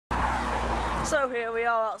So here we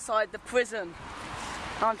are outside the prison.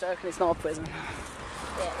 I'm joking, it's not a prison.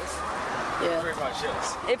 Yeah, it is. Yeah. It pretty much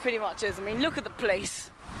is. It pretty much is. I mean, look at the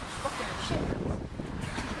place. Fucking shit.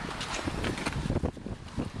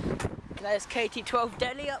 There's KT12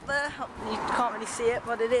 Delhi up there. You can't really see it,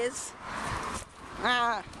 but it is.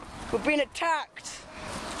 Ah, we're being attacked.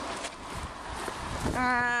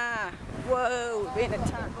 Ah, whoa, we're being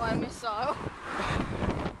attacked by a missile.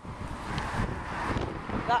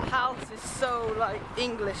 That house is so like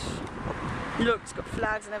English. Look, it's got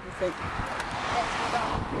flags and everything.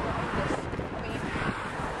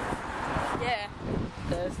 Yeah,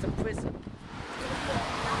 there's the prison.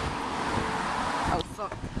 Oh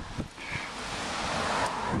fuck.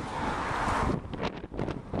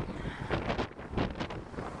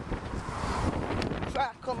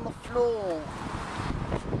 Crack on the floor.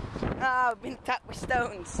 Ah, we've been attacked with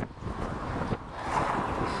stones.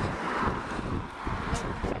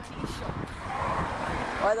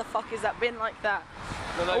 Why the fuck has that been like that?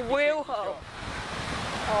 A wheel hole.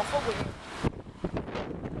 Oh, for wheel.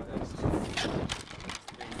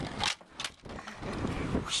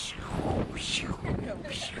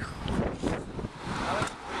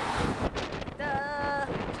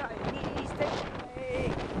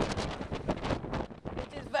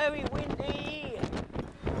 It is very windy.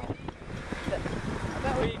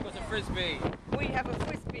 We got a frisbee. We have a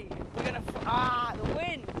frisbee. We're gonna. The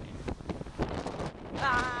wind.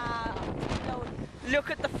 No. Look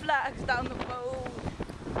at the flags down the road.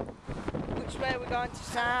 Which way are we going to,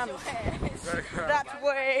 Sam? That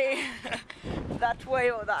way. That way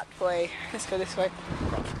or that way? Let's go this way.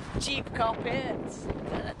 Cheap carpets.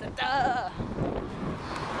 Da, da, da.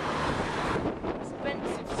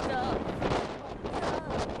 Expensive stuff.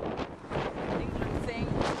 England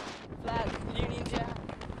things. Flag, Union Jack.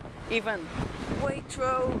 Even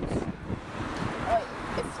Waitrose. Right,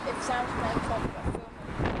 if Sam's playing talking about filming,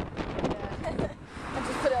 and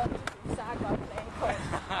just put it on SAG by playing chorus.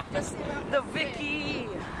 Just see him having The a fit. Vicky.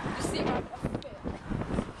 Just see him having a fit.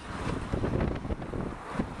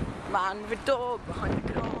 Man with a dog behind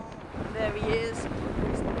the car. There he is.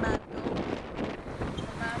 It's the mad dog.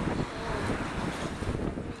 The man with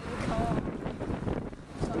the car.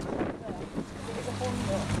 Something like that. It was a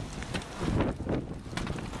Honda.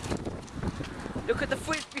 Look at the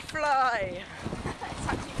frisbee fly. It's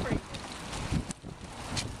actually freezing.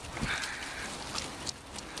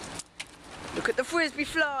 Look at the frisbee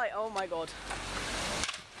fly. Oh my god.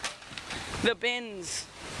 The bins.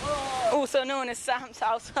 Oh. Also known as Sam's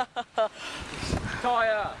house.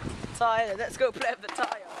 Tyre. Tyre. Let's go play with the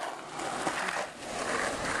tyre.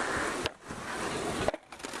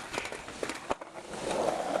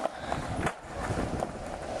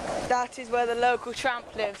 That is where the local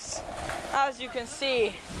tramp lives. As you can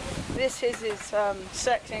see, this is his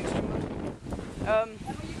sex instrument.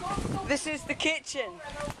 This is the kitchen.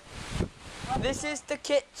 This is the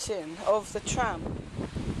kitchen of the tramp.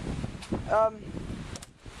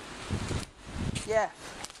 Yeah.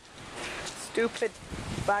 Stupid,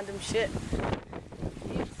 random shit.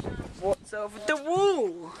 What's over the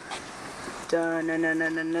wall? Da na na na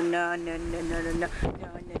na na na na na na na na na.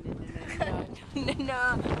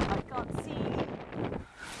 I can't see.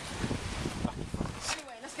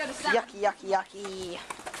 Anyway, let's go to Sam. Yucky, yucky, yucky.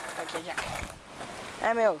 Okay, yucky.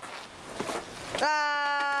 Emil.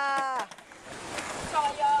 Ah!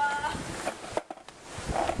 Tyre.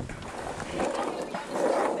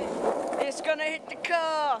 It's gonna hit the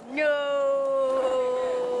car. No!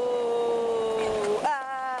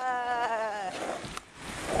 Ah!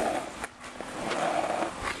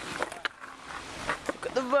 Look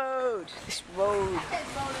at the road. This road.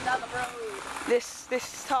 It's rolling down the road.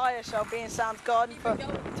 This tyre shall be in Sam's garden for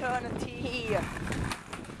eternity.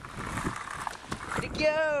 Let it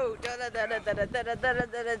go. Da da da da da da da da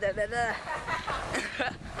da da da da.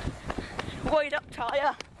 Wait up,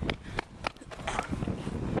 tyre.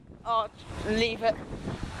 Oh, leave it.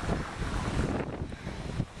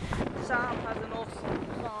 Sam has an awesome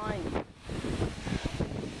design.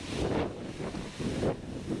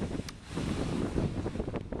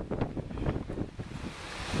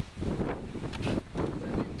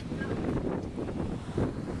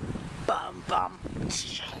 Bum bum.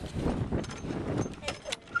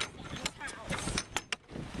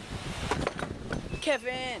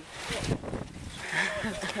 Kevin.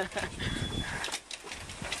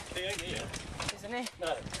 He ain't here. Isn't he?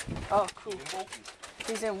 No. Oh, cool. He's walking.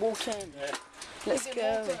 He's in Walton. Yeah. Let's He's in go.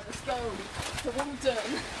 Walton. Let's go to Walton.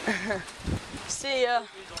 See ya.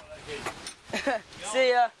 He's on that gate. See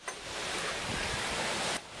ya.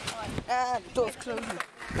 Ah, the door's closing.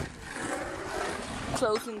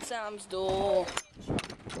 Closing Sam's door.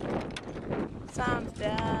 Sam's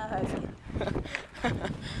dad.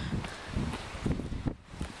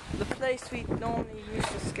 The place we normally used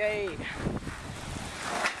to skate.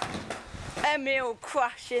 Emil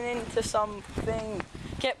crashing into something.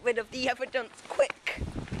 Get rid of the evidence quick.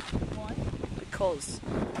 Why? Because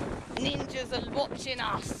ninjas are watching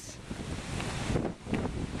us.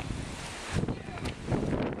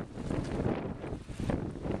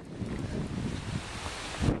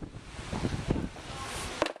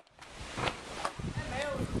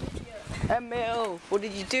 Emil, what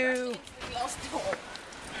did you do? The glass door.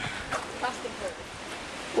 Plastic door.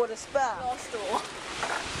 What a spat. Glass door.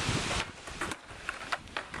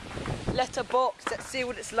 Letterbox, let's see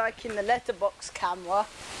what it's like in the letterbox camera.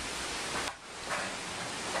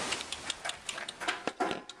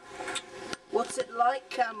 What's it like,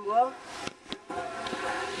 camera?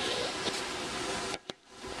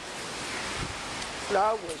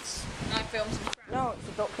 Flowers. And I filmed some crap. No, it's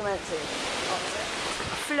a documentary.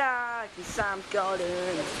 Flag in Sam's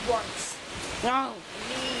garden. Once. No.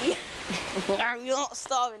 Me. No, you're not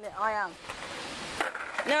starring it, I am.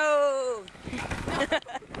 No.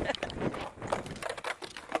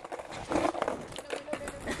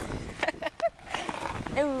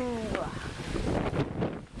 No.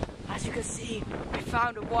 As you can see, we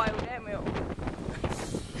found a wild Emil.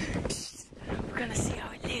 We're gonna see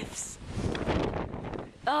how it lives.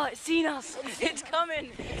 Oh, it's seen us. It's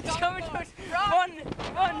coming. It's coming to us. Run,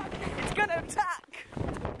 run. It's gonna attack.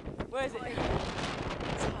 Where is it?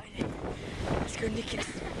 It's hiding. Let's go nick it.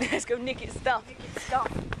 Let's go nick its stuff.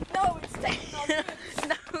 No, it's taking our goods.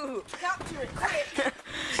 No. Capture it, quick.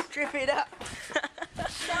 Strip it up.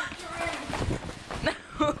 Capture him. No.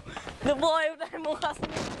 The wild animal has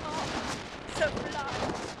been caught. It's a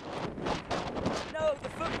blood. No, the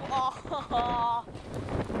football. Oh.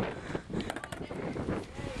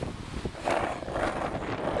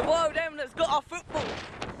 The wild animal has got our football.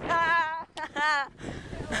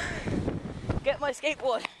 Get my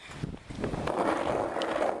skateboard.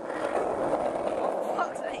 For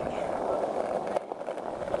fuck's sake.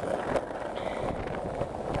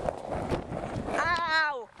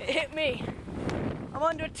 Ow! It hit me. I'm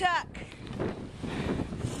under attack.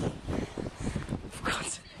 For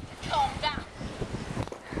God's sake. Calm down.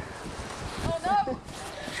 Oh no.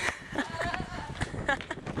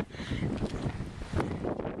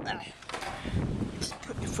 Just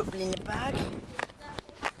put your football in the bag.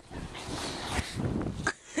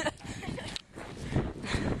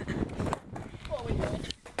 What are we doing?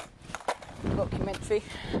 Documentary.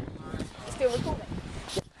 Still recording?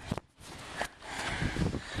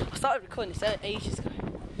 I started recording this ages ago.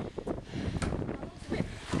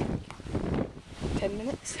 10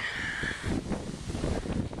 minutes.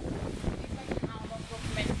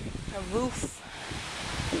 A roof.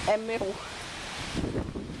 An Emil.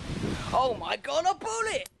 Oh my god, a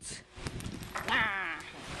bullet! Ah.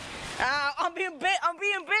 Ah, I'm being bit, I'm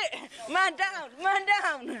being bit! Man down, man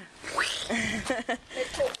down!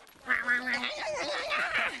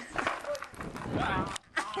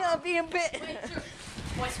 I'm being bit!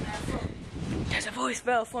 There's a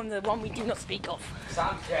voicemail from the one we do not speak of.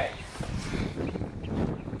 Sam K.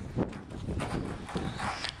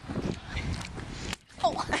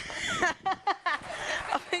 Oh!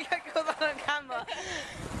 I think I got that on camera.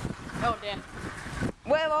 Oh dear.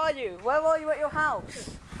 Where are you? Where are you at your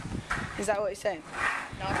house? Is that what you're saying?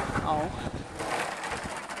 No. Oh.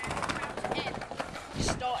 It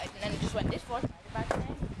started and then it just went this way. Back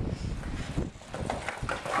again.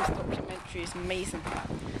 This documentary is amazing.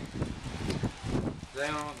 They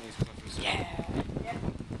aren't these coffees. Yeah. Yeah.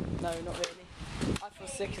 No, not really. I feel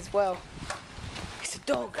sick as well. It's a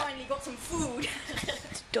dog. Finally got some food.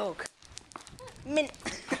 It's a dog. Mint.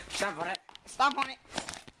 Stamp on it. Stamp on it.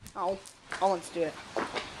 Oh, I want to do it.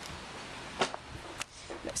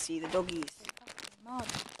 Let's see the doggies. Mud.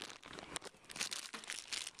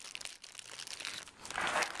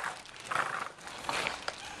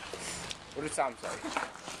 What did Sam say?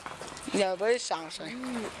 Yeah, but it sounds like.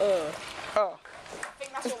 Oh. I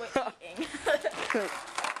think that's what we're eating.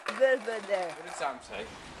 There. What did Sam say?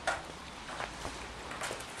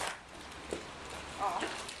 Oh.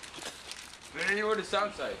 Really? What did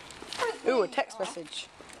Sam say? Ooh, a text message.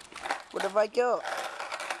 What have I got?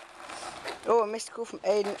 Oh, a missed call from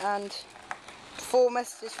Aiden and 4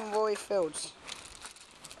 messages from Rory Fields.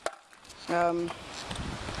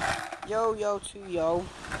 Yo to yo.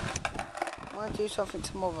 I want to do something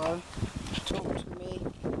tomorrow. Talk to me.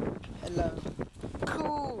 Hello.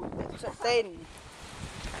 Cool. That's a thing.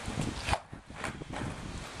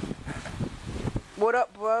 What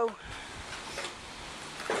up, bro?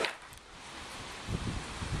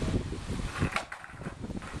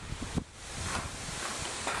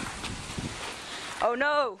 Oh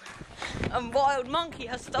no! A wild monkey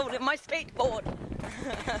has stolen my skateboard.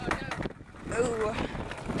 Ooh.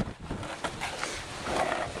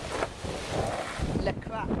 Le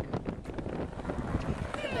crack.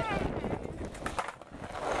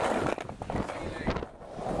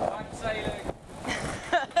 I'm sailing.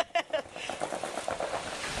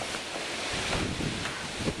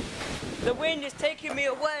 The wind is taking me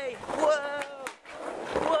away. Whoa!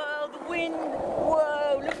 Whoa, the wind!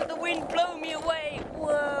 Whoa, look at the wind blow me away!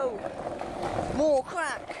 Whoa! More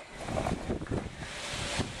crack!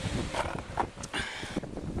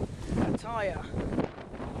 Tyre.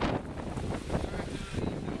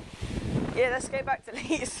 Yeah, let's go back to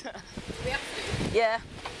Lee's. Do we have to? Yeah.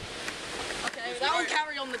 Okay, that will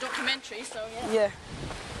carry on the documentary, so yeah. Yeah.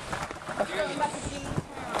 Going back to Lee's.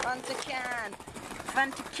 Fantacan.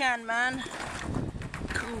 Fantacan, man.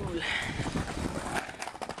 Cool.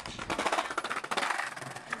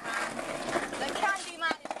 The candy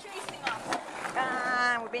man is chasing us.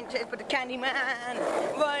 Ah, we're being chased by the candy man.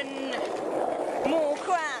 Run! More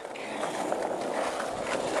crack!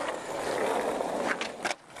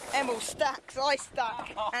 Emil stacks, I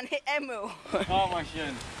stack, and hit Emil. Oh my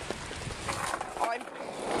shin.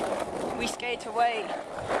 We skate away.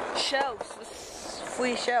 Shelves,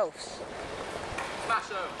 3 shelves.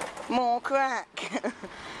 Smash over. More crack.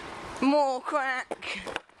 More crack.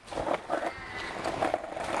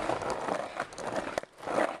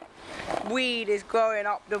 Weed is growing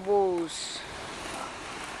up the walls.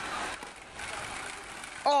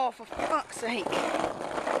 Oh, for fuck's sake.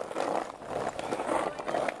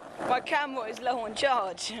 My camera is low on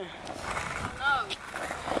charge. No.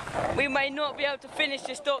 We may not be able to finish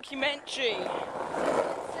this documentary.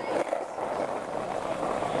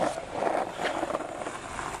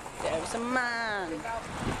 There's a man. About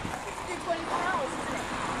 24 hours, isn't it?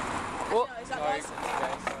 What? No, is that Sorry. license?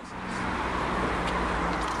 Yeah, it's license.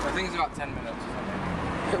 I think it's about 10 minutes or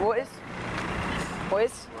something. What is? What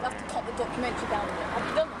is? We'll have to cut the documentary down a bit. Have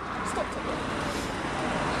you done that? Stopped it yet?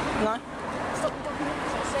 No? Stop the documentary,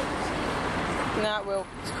 so say. No, it will.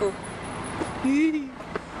 It's cool.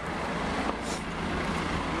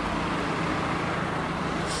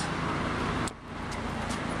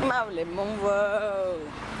 Marilyn Monroe.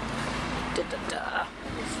 Da, da, da.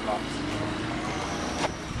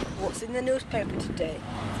 What's in the newspaper today?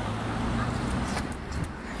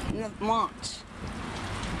 Not much.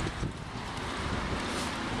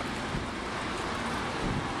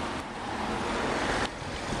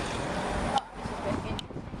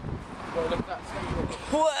 Well, look at that skateboard.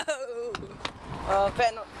 Whoa! Oh, I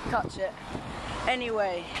better not touch it.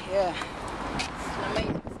 Anyway, yeah. It's an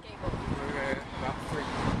amazing skateboard. We're about 3.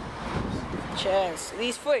 Chairs. Are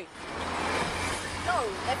these free? No,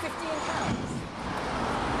 they're £15.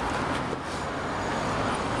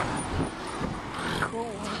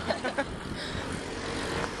 Cool.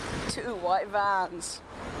 2 white vans.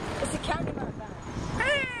 It's a Candyman van.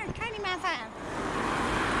 Ah, Candyman van.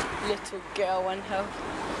 Little girl and her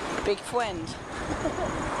big friend.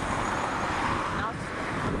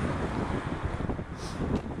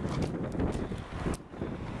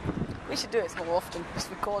 We should do it more often. Just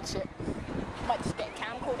record shit. Might just get a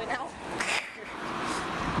camcorder now.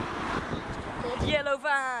 Yellow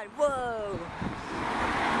van. Whoa.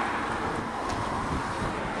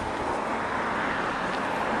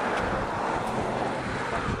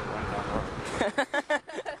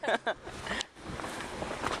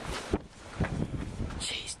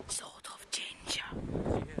 She's sort of ginger.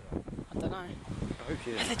 I don't know.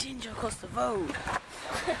 There's a ginger across the road.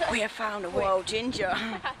 We have found a wild ginger.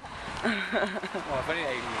 Well, I've only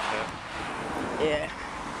eaten this Yeah.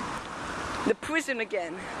 The prison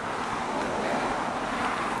again.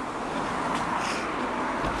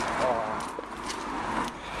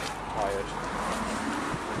 Tired.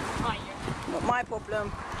 Not my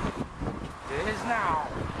problem. It is now.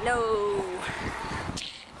 No.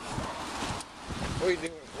 What are you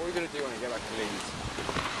doing? What are you going to do when you get back to Leeds?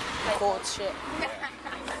 Record shit.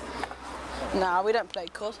 Nah, we don't play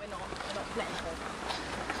COD. We're not playing COD.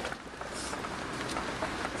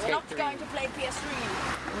 We're not going to play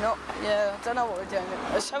PS3. No, yeah, I don't know what we're doing.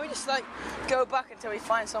 Shall we just like go back until we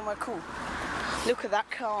find somewhere cool? Look at that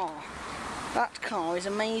car. That car is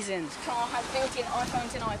amazing. This car has built-in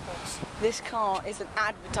iPhones and iPods. This car is an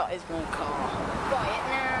advertisement car. Buy it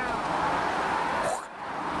now.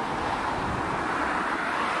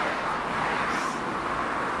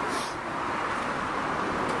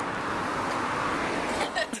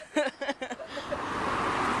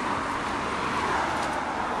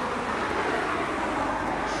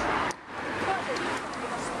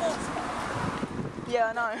 Yeah,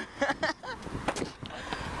 I know.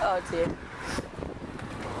 Oh dear.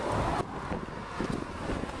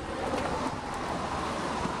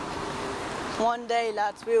 One day,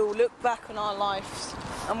 lads, we'll look back on our lives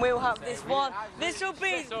and we'll have this one. This will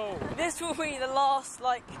be the last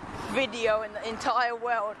like video in the entire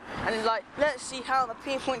world, and like, let's see how the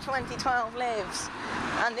people in 2012 lives,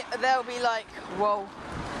 and they'll be like, whoa,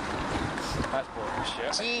 That's boring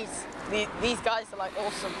shit. jeez, these guys are like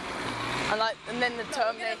awesome, and then the We're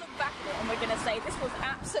Terminator. gonna look back at it and we're gonna say this was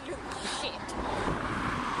absolute shit.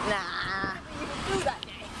 Nah, You can do that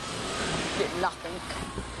day. did nothing.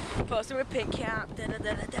 First we pick out.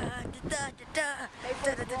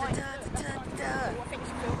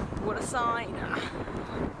 What a sign.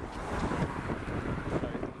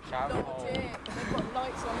 Logic. They've got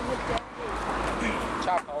lights on in the day.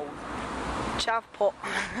 Chav pot.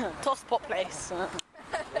 Toss pot place.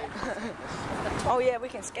 Oh yeah, we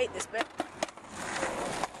can skate this bit.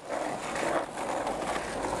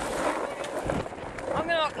 I'm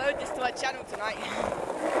gonna upload this to my channel tonight.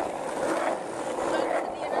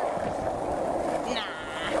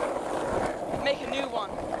 Nah. Make a new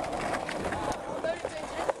one.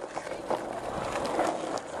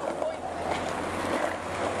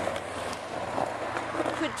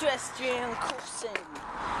 Pedestrian crossing.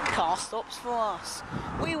 Car stops for us.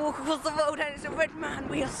 We walk across the road and it's a red man.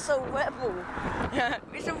 We are so rebel.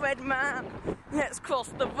 It's a red man. Let's cross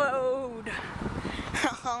the road.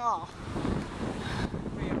 Haha.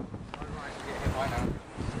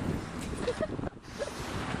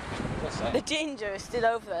 The ginger is still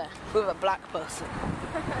over there with a black person.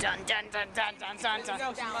 Dun dun dun dun dun dun dun.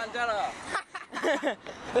 Nelson Mandela.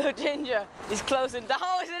 The ginger is closing down.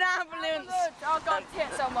 Oh, it's an ambulance! Oh god, it's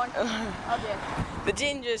hit someone. Oh dear. The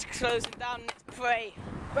ginger is closing down its prey.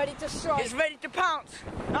 Ready to strike. It's ready to pounce.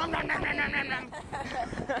 Nom, nom, nom, nom, nom, nom, nom.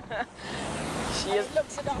 She is It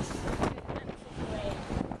looks at us.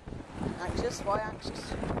 anxious. Why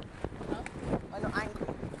anxious? Huh? Why not angry?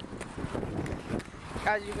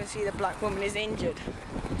 As you can see, the black woman is injured.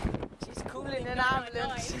 She's calling an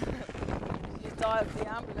ambulance. She's died of the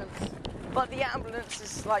ambulance. But the ambulance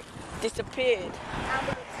is like disappeared.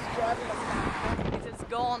 Ambulance is driving us now. It is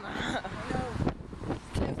gone. I know.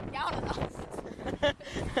 It's looking down at us.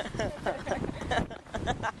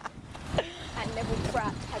 And Neville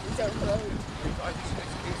Pratt has his own road.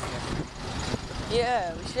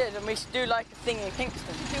 Yeah, we should, and we should do like a thing in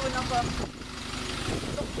Kingston. Do another.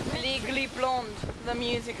 Legally Blonde, the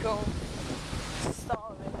musical.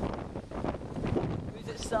 Starring. Who's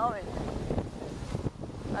it starring?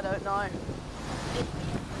 I don't know.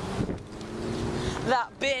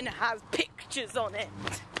 That bin has pictures on it.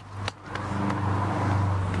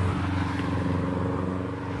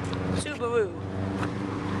 Subaru.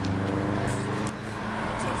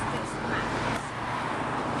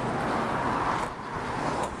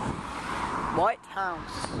 White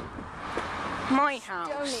House. My house.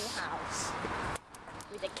 Stony house.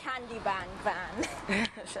 With a candy bang van.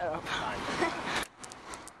 Shut up.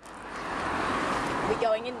 We're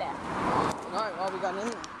going in there. No, why are we going in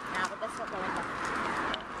there? Nah, but let's not go in there.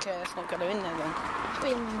 Okay, let's not go in there then.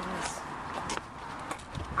 Bins.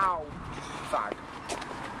 Ow. Fag.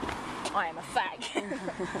 I am a fag. Yes,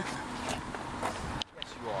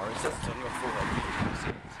 you are. It says on your forehead.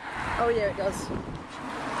 Oh yeah, it does.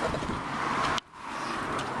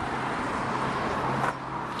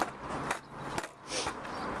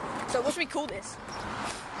 So what should we call this?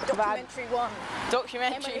 Documentary 1. Emil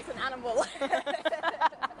Documentary. is an animal.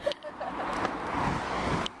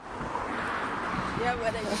 Yeah,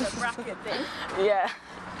 where they use a bracket thing. Yeah.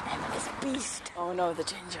 Emil is a beast. Oh no, the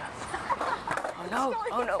ginger. Oh no,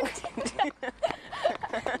 oh no.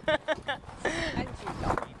 And you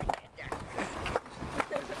know.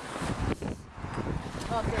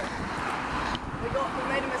 Oh dear. We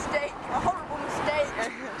made a mistake. A horrible mistake.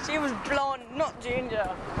 She was blonde, not ginger.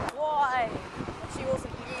 Why? She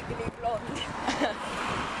wasn't legally blonde.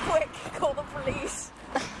 Quick, call the police.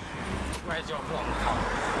 Where's your blonde car?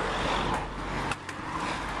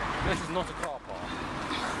 This is not a car park.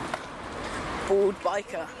 Bald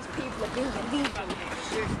biker. These people are being illegal.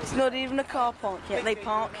 It's not even a car park yet, they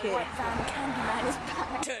park here. White van Candyman is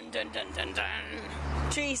back. Dun dun dun dun dun.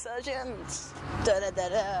 Tree surgeons. Da da da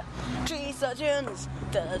da. Tree surgeons.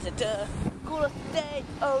 Da da da. Call us today.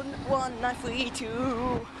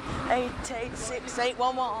 01932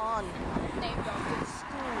 886811. Named after the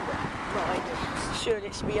school riders. Should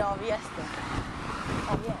it be RVS then?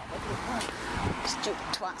 Oh yeah, they did that. Stupid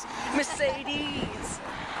twats. Mercedes.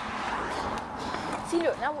 See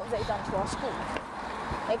look, now what have they done to our school?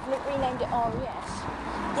 They've renamed it RES.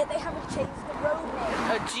 Yet they haven't changed the road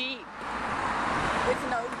name. A Jeep. With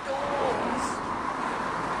no doors.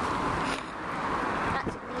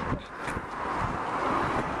 That's illegal.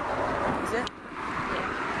 Is it? Yeah.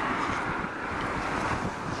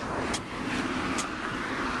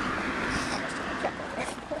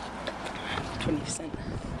 20%.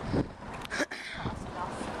 That's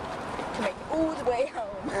enough to make it all the way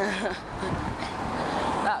home.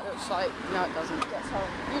 That looks like... No, it doesn't. Yes,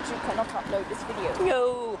 home. YouTube cannot upload this video.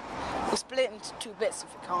 No! We'll split it into 2 bits if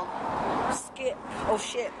we can't. Skip. Oh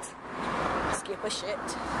shit. Skip a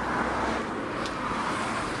shit.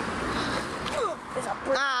 There's a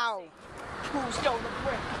brick. Ow! Who stole the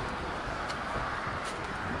brick?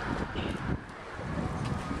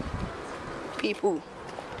 People.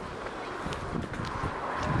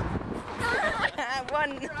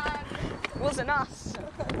 One wasn't us.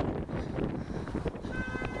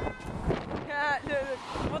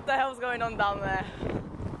 What the hell's going on down there?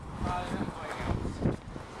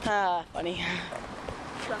 Ah, funny.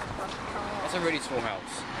 That's a really small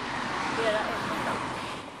house. Yeah, that is.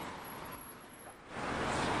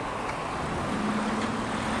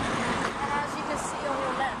 And as you can see on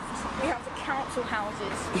your left, we have the council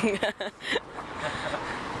houses.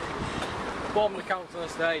 Bomb the council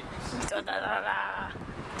estate. Da, da, da, da.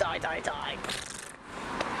 Die, die, die.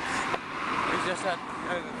 We just had, you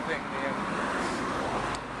know, the thing,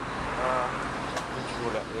 what do you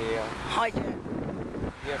call it? Hijack.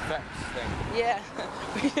 The effects thing. Yeah,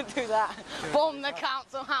 we should do that. Bomb the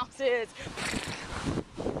council houses.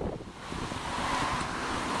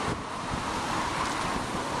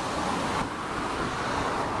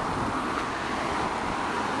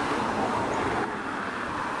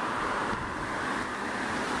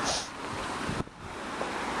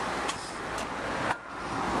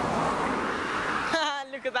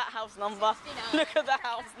 Look at that house number. 69. Look at the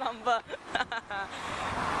house number.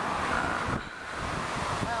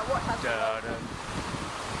 What has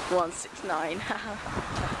 169.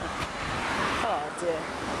 Oh dear.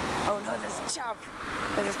 Oh no, there's a chav.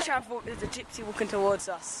 There's a chav. There's a gypsy walking towards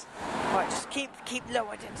us. Right, just keep low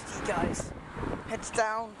identity, guys. Heads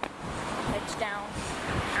down. Heads down.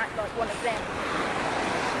 Act like one of them.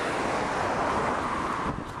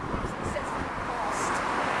 Successfully passed.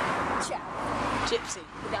 Ciao. Gypsy.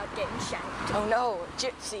 Without getting shanked. Oh no,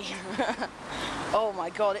 gypsy. Oh my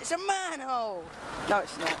god, it's a manhole. No,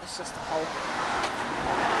 it's not. It's just a hole.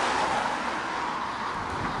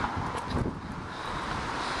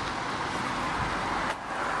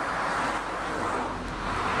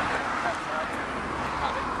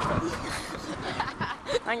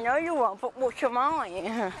 I know you are, but what am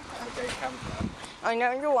I? I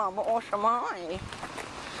know you are, but what am I?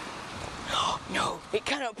 No, it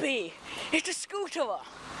cannot be. It's a scooter.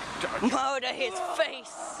 Murder his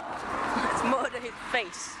face. Let's murder his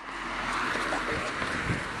face.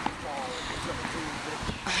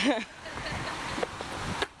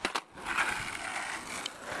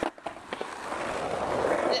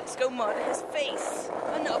 Let's go murder his face.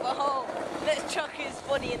 Another hole. Let's chuck his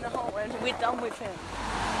body in the hole and we're done with him.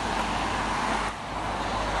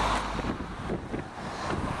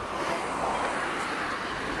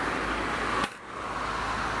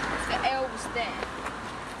 The elves there.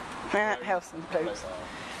 House and clothes.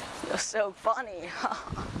 You're so funny.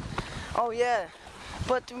 Oh yeah.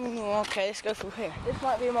 But okay, let's go through here. This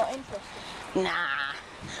might be more interesting. Nah.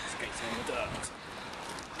 Skating in the dirt.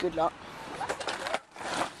 Good luck.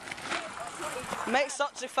 Makes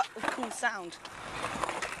such a cool sound.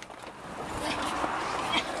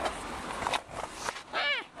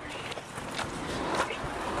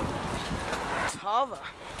 Tava.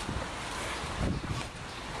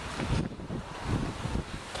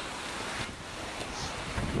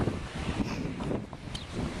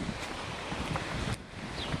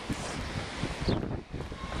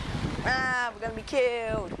 Ah, we're gonna be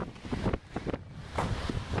killed.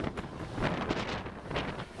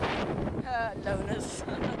 Loners.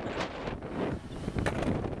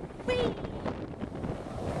 Whee!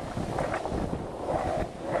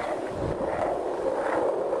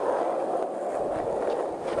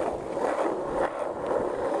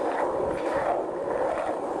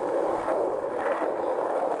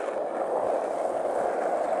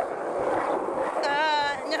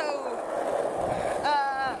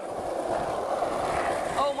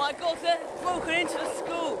 Oh my god, they've broken into the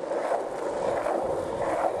school.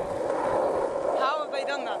 How have they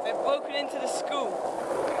done that? They've broken into the school.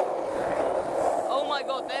 Oh my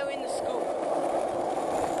god, they're in the school.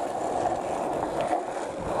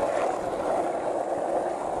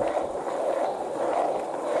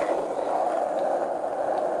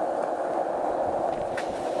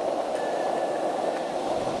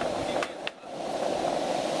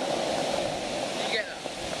 Did you get that?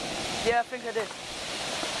 Yeah, I think I did.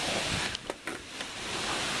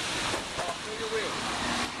 Oh, feel your wheel.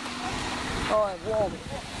 Oh, warm.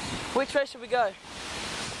 Which way should we go?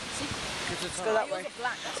 Let's go that way.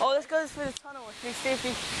 Oh, let's go through the tunnel. Let's see if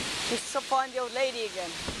we can find the old lady again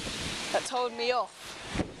that told me off.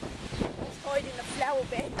 Let's hide in the flower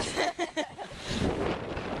bed.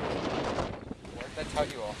 Why did they tell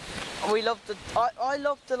you off? We loved the. I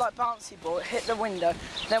loved the like bouncy ball. It hit the window,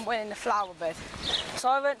 then went in the flower bed. So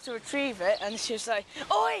I went to retrieve it, and she was like,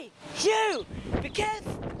 "Oi, you! Be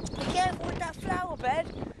careful with that flower bed."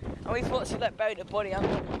 And we thought she like buried her body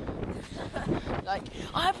under. Like,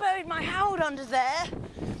 I buried my hound under there.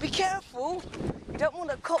 Be careful. You don't want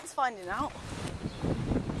the cops finding out.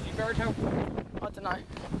 She buried her? I don't know.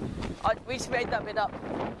 We just made that bit up.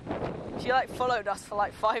 She like followed us for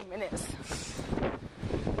like 5 minutes.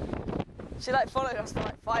 She like followed us for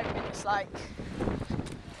like 5 minutes, like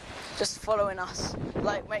just following us,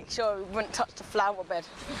 like make sure we wouldn't touch the flower bed.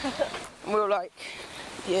 And we were like,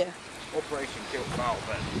 yeah. Operation Kill Flower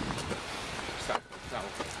Bed.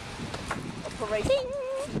 Operation.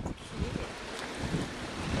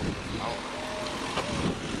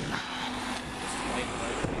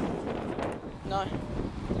 No,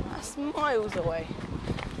 that's miles away.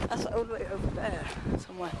 That's all the way over there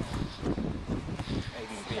somewhere.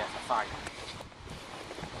 Maybe be at the fag.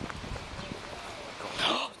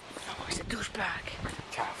 Oh, it's a douchebag.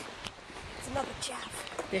 Chaff. It's another chaff.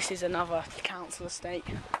 This is another council estate.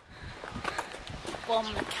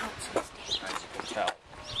 Bomb the council estate. As you can tell.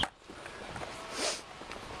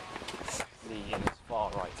 Lee and his far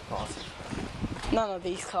right party. None of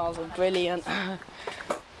these cars are brilliant.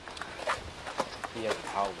 He has a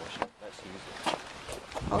power washer. Let's use it.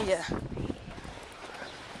 Oh yeah.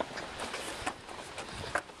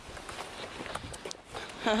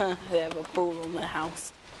 They have a pool on their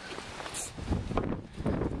house.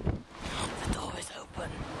 The door is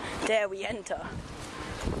open. Dare we enter?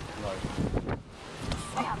 No.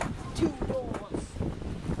 They have 2 doors.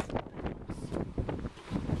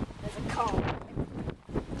 There's a car.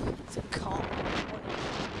 It's a car.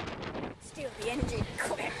 Steal the engine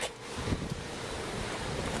quick.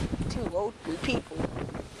 2 old people.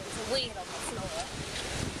 There's a wheel on the floor.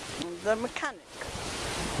 And the mechanic.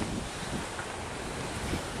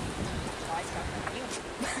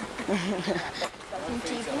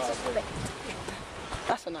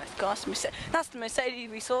 That's a nice car. That's the Mercedes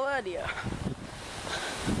we saw earlier.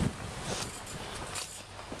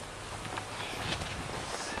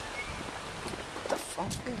 The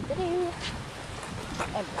fuck?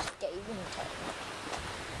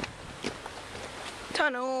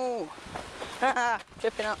 Tunnel!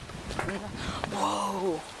 Tripping up.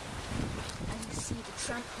 Whoa! And you see the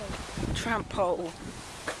tramp hole. Tramp hole.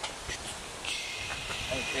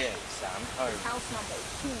 Okay, Sam. Home. House number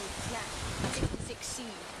 2/66C.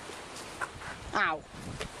 Ow.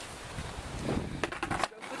 Let's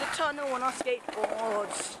go for the tunnel on our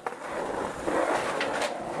skateboards.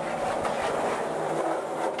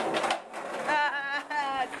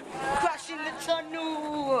 Crashing the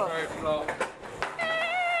tunnel. Very flop.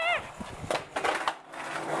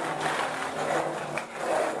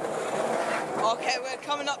 Okay, we're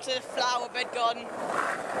coming up to the flower bed garden.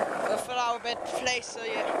 The flower bed place, so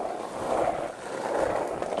yeah.